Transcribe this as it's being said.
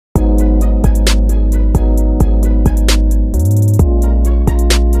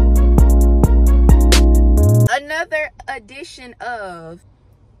edition of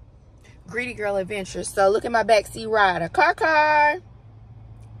Greedy Girl Adventures. So look at my backseat rider. Car.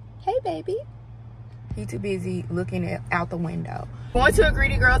 Hey, baby. He too busy looking out the window. Going to a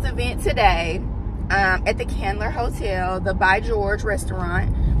Greedy Girls event today at the Candler Hotel, the By George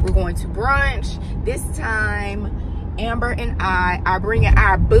restaurant. We're going to brunch. This time, Amber and I are bringing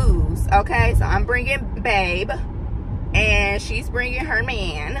our booze, okay? So I'm bringing Babe, and she's bringing her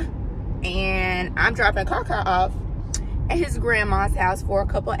man, and I'm dropping Car off at his grandma's house for a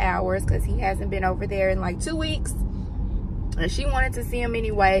couple hours because he hasn't been over there in like 2 weeks. And she wanted to see him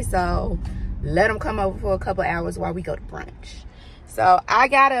anyway, so let him come over for a couple hours while we go to brunch. So I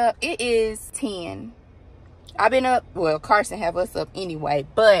got up, it is 10. I've been up, well, Carson have us up anyway,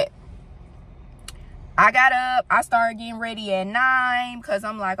 but I got up, I started getting ready at 9 because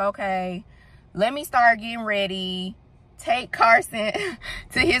I'm like, okay, let me start getting ready, take Carson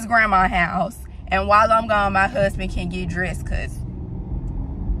to his grandma's house, and while I'm gone, my husband can get dressed because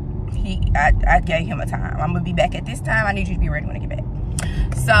I gave him a time. I'm gonna be back at this time. I need you to be ready when I get back.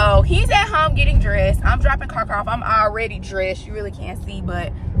 So he's at home getting dressed. I'm dropping Car off. I'm already dressed. You really can't see,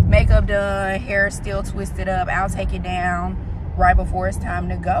 but makeup done, hair still twisted up. I'll take it down right before it's time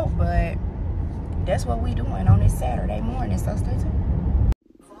to go. But that's what we doing on this Saturday morning. So stay tuned.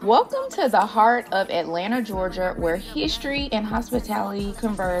 Welcome to the heart of Atlanta, Georgia, where history and hospitality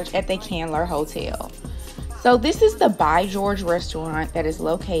converge at the Candler Hotel. So this is the By George restaurant that is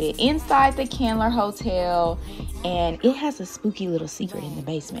located inside the Candler Hotel, and it has a spooky little secret in the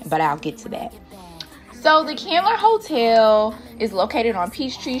basement, but I'll get to that. So the Candler Hotel is located on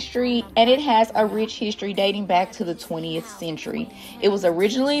Peachtree Street, and it has a rich history dating back to the 20th century. It was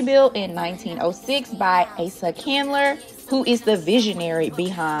originally built in 1906 by Asa Candler, who is the visionary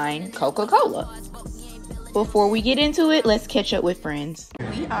behind Coca-Cola. Before we get into it, let's catch up with friends.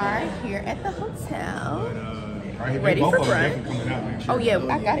 We are here at the hotel, ready for brunch. Oh yeah,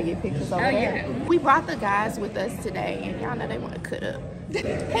 I gotta get pictures over there. We brought the guys with us today, and y'all know they want to cut up.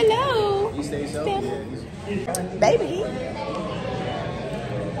 Hello, you stay so baby.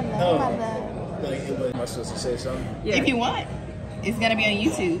 Hello, my love. Am I supposed to say something? Yeah. If you want, it's gonna be on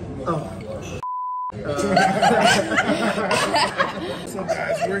YouTube. Oh. So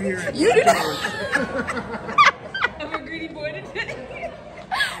guys, we're here at you do I'm a greedy boy today.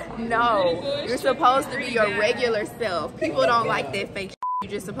 No, you're supposed to be your regular self. People don't like that fake shit.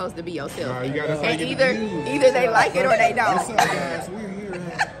 You're just supposed to be yourself. And either they like it or they don't. What's up, guys? We're here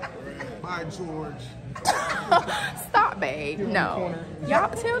at By George. Stop, babe. No. Y'all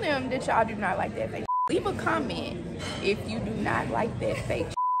tell them that y'all do not like that fake shit. Leave a comment if you do not like that fake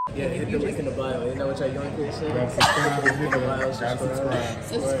shit. Yeah, hit the link in the bio. You know what y'all young kids say?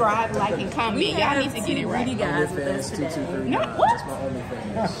 Subscribe, like, and comment. Y'all need to get it right. Guys with us today. No, what?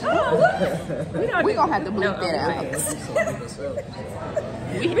 That's my OnlyFans. We're going to have to bleep that out.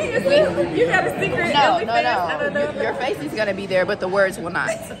 You got a secret? No. Your face is going to be there, but the words will not.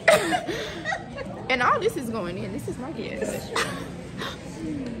 And all this is going in. This is my gift.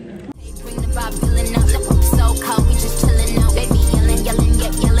 So cold, we just chilling out. Baby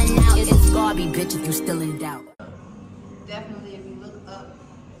yelling out. It's Garby, bitch, if you still in doubt. Definitely, if you look up,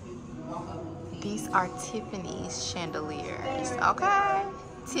 you walk up. These are Tiffany's chandeliers, okay?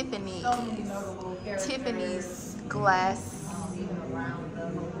 Tiffany's glass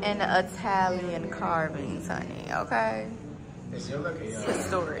and Italian carvings, honey, okay? It's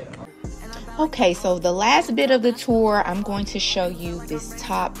historic. Okay, so the last bit of the tour, I'm going to show you this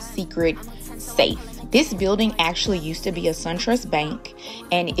top secret safe. This building actually used to be a SunTrust bank,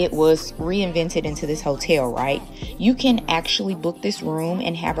 and it was reinvented into this hotel, right? You can actually book this room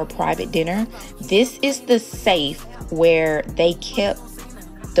and have a private dinner. This is the safe where they kept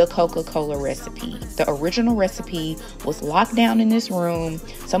the Coca-Cola recipe. The original recipe was locked down in this room.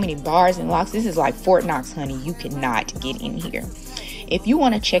 So many bars and locks. This is like Fort Knox, honey. You cannot get in here. If you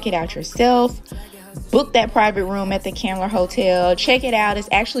want to check it out yourself, book that private room at the Candler Hotel. Check it out. It's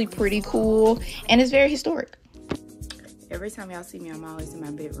actually pretty cool, and it's very historic. Every time y'all see me, I'm always in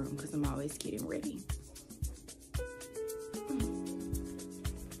my bedroom because I'm always getting ready.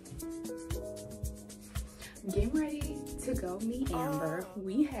 Getting ready to go meet Amber.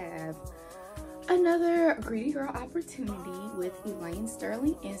 We have another Greedy Girl opportunity with Elaine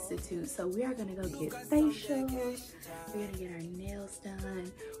Sterling Institute. So we are gonna go get facials, we're gonna get our nails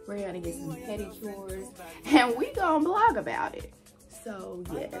done, we're gonna get some pedicures, and we gonna blog about it. So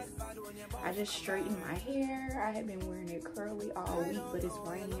yes, I just straightened my hair. I have been wearing it curly all week, but it's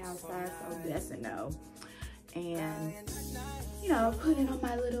raining outside, so that's a no. And you know, putting on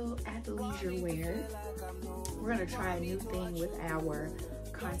my little athleisure wear. We're gonna try a new thing with our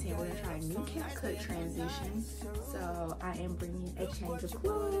content. We're gonna try a new cut transition. So I am bringing a change of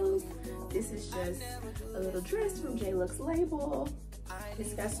clothes. This is just a little dress from J Lux label.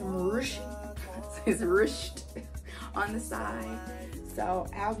 It's got some ruche. It's ruched on the side. So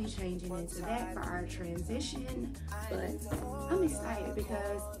I'll be changing into that for our transition. But I'm excited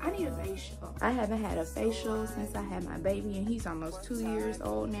because I need a facial. I haven't had a facial since I had my baby, and he's almost 2 years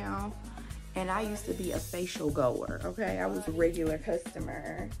old now. And I used to be a facial goer, okay? I was a regular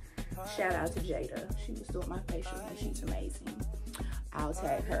customer. Shout out to Jada. She was doing my facial and she's amazing. I'll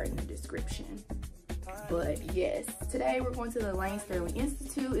tag her in the description. But yes, today we're going to the Elaine Sterling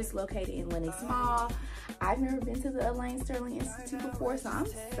Institute. It's located in Lenox Mall. I've never been to the Elaine Sterling Institute before, so I'm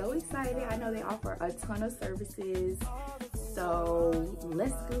so excited. I know they offer a ton of services. So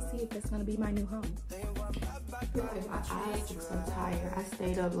let's go see if that's gonna be my new home. I feel like my eyes are so tired. I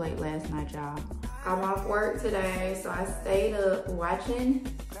stayed up late last night, y'all. I'm off work today, so I stayed up watching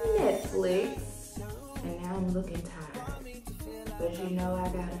Netflix, and now I'm looking tired. But you know I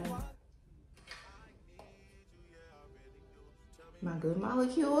gotta, my Good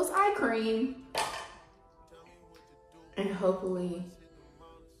Molecules eye cream. And hopefully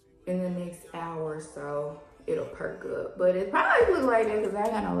in the next hour or so, it'll perk up. But it probably look like that because I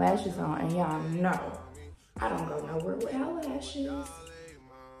got no lashes on, and y'all know I don't go nowhere without lashes.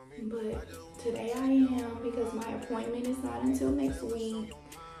 But today I am, because my appointment is not until next week.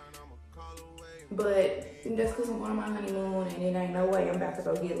 But that's because I'm going on my honeymoon, and it ain't no way I'm about to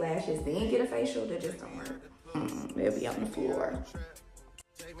go get lashes then get a facial. That just don't work. They'll be on the floor.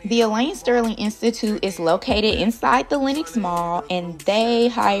 The Elaine Sterling Institute is located inside the Lenox Mall, and they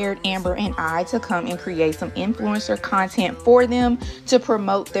hired Amber and I to come and create some influencer content for them to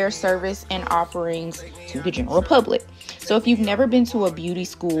promote their service and offerings to the general public. So if you've never been to a beauty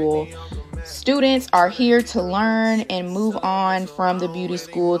school, students are here to learn and move on from the beauty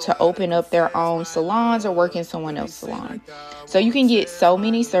school to open up their own salons or work in someone else's salon. So you can get so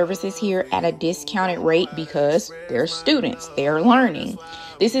many services here at a discounted rate because they're students, they're learning.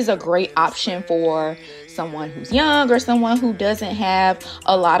 This is a great option for someone who's young or someone who doesn't have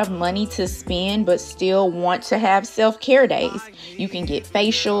a lot of money to spend but still want to have self-care days. You can get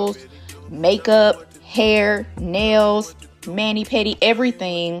facials, makeup, hair, nails, mani-pedi,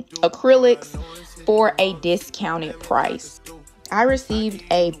 everything, acrylics for a discounted price. I received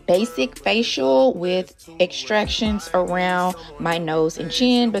a basic facial with extractions around my nose and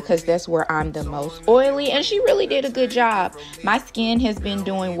chin because that's where I'm the most oily, and she really did a good job. My skin has been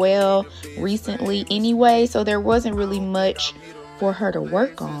doing well recently anyway, so there wasn't really much for her to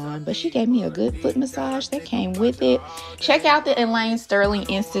work on, but she gave me a good foot massage that came with it. Check out the Elaine Sterling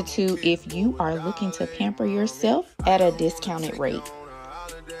Institute if you are looking to pamper yourself at a discounted rate.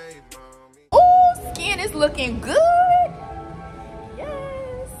 Oh, skin is looking good.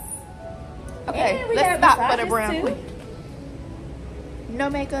 Yes. Okay, let's stop for the brown quick. No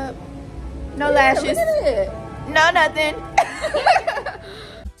makeup, no lashes, no nothing.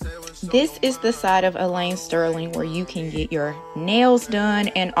 This is the side of Elaine Sterling where you can get your nails done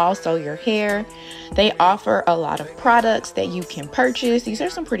and also your hair. They offer a lot of products that you can purchase. These are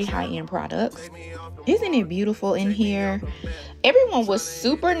some pretty high-end products. Isn't it beautiful in here? Everyone was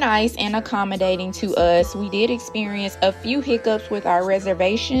super nice and accommodating to us. We did experience a few hiccups with our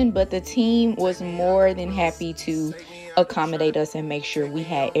reservation, but the team was more than happy to accommodate us and make sure we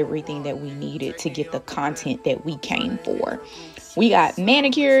had everything that we needed to get the content that we came for. We got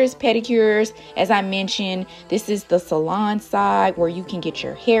manicures, pedicures. As I mentioned, this is the salon side where you can get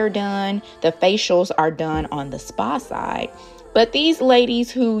your hair done. The facials are done on the spa side. But these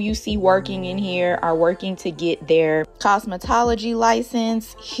ladies who you see working in here are working to get their cosmetology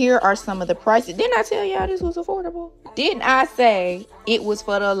license. Here are some of the prices. Didn't I tell y'all this was affordable? Didn't I say it was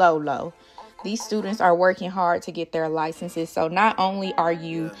for the low? These students are working hard to get their licenses. So not only are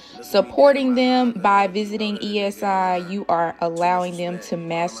you supporting them by visiting ESI, you are allowing them to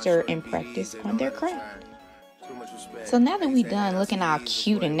master and practice on their craft. So now that we're done looking all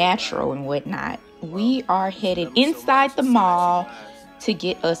cute and natural and whatnot, we are headed inside the mall to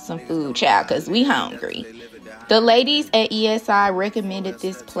get us some food, child, because we hungry. The ladies at ESI recommended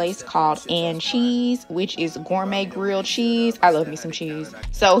this place called And Cheese, which is gourmet grilled cheese. I love me some cheese.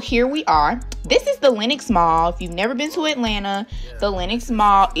 So here we are. This is the Lenox Mall. If you've never been to Atlanta, the Lenox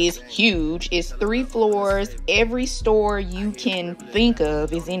Mall is huge. It's 3 floors. Every store you can think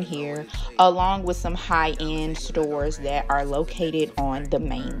of is in here, along with some high-end stores that are located on the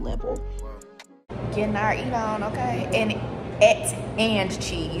main level. Getting our eat on, okay? And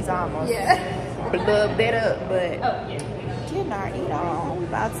cheese almost. Yeah. Love that up, but getting our eat on. We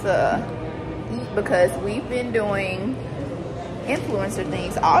about to eat because we've been doing influencer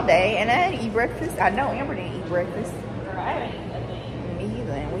things all day, and I didn't eat breakfast. I know Amber didn't eat breakfast. I didn't eat nothing. Me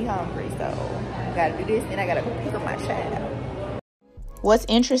either, and we hungry, so I gotta do this, and I gotta go pick up my child. What's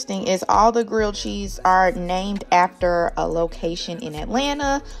interesting is all the grilled cheese are named after a location in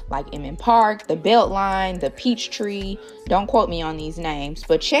Atlanta, like Emmett Park, the Beltline, the Peachtree. Don't quote me on these names,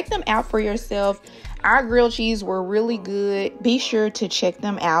 but check them out for yourself. Our grilled cheese were really good. Be sure to check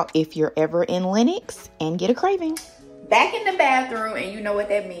them out if you're ever in Lenox and get a craving. Back in the bathroom, and you know what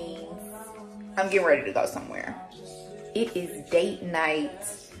that means. I'm getting ready to go somewhere. It is date night.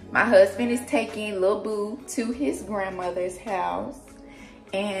 My husband is taking Lil Boo to his grandmother's house.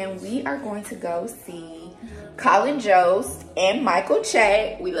 And we are going to go see Colin Jost and Michael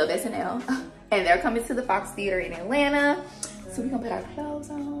Che. We love SNL. And they're coming to the Fox Theater in Atlanta. So we're gonna put our clothes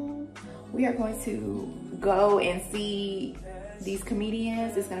on. We are going to go and see these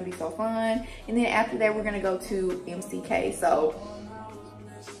comedians. It's gonna be so fun. And then after that, we're gonna go to MCK. So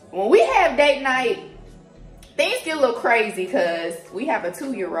when we have date night, things get a little crazy because we have a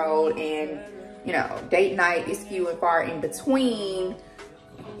 2-year-old, and you know, date night is few and far in between.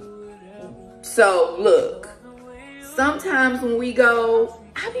 So look, sometimes when we go,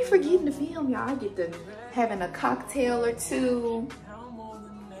 I be forgetting to film, y'all. I get to having a cocktail or two,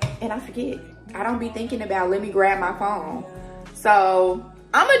 and I forget. I don't be thinking about, let me grab my phone. So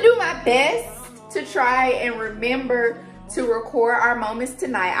I'm gonna do my best to try and remember to record our moments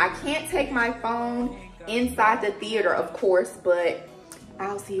tonight. I can't take my phone inside the theater, of course, but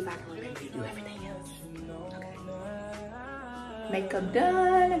I'll see if I can remember to do everything else. Okay. Makeup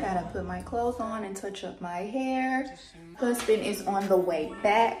done. I gotta put my clothes on and touch up my hair. Husband is on the way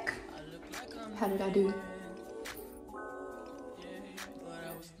back. How did I do?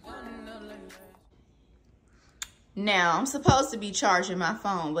 Now, I'm supposed to be charging my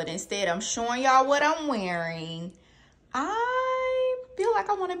phone, but instead I'm showing y'all what I'm wearing. I feel like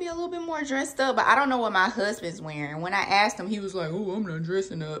I want to be a little bit more dressed up, but I don't know what my husband's wearing. When I asked him, he was like, oh, I'm not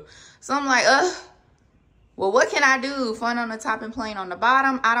dressing up. So I'm like, well, what can I do? Fun on the top and plain on the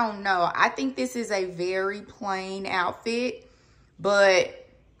bottom? I don't know. I think this is a very plain outfit, but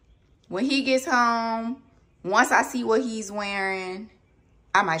when he gets home, once I see what he's wearing,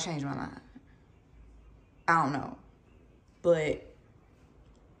 I might change my mind. I don't know, but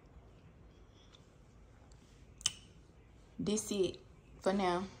this it for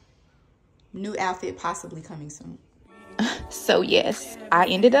now. New outfit possibly coming soon. So yes, I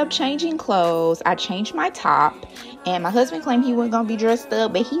ended up changing clothes. I changed my top, and my husband claimed he wasn't gonna be dressed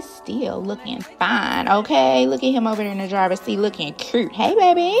up, but he's still looking fine. Okay, look at him over there in the driver's seat looking cute. Hey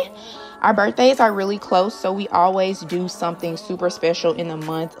baby. Our birthdays are really close, so we always do something super special in the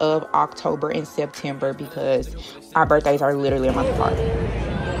month of October and September because our birthdays are literally a month apart.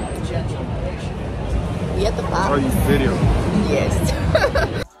 We at the bar. Are you video?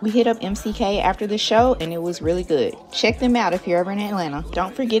 Yes. We hit up MCK after the show, and it was really good. Check them out if you're ever in Atlanta.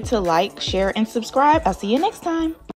 Don't forget to like, share, and subscribe. I'll see you next time.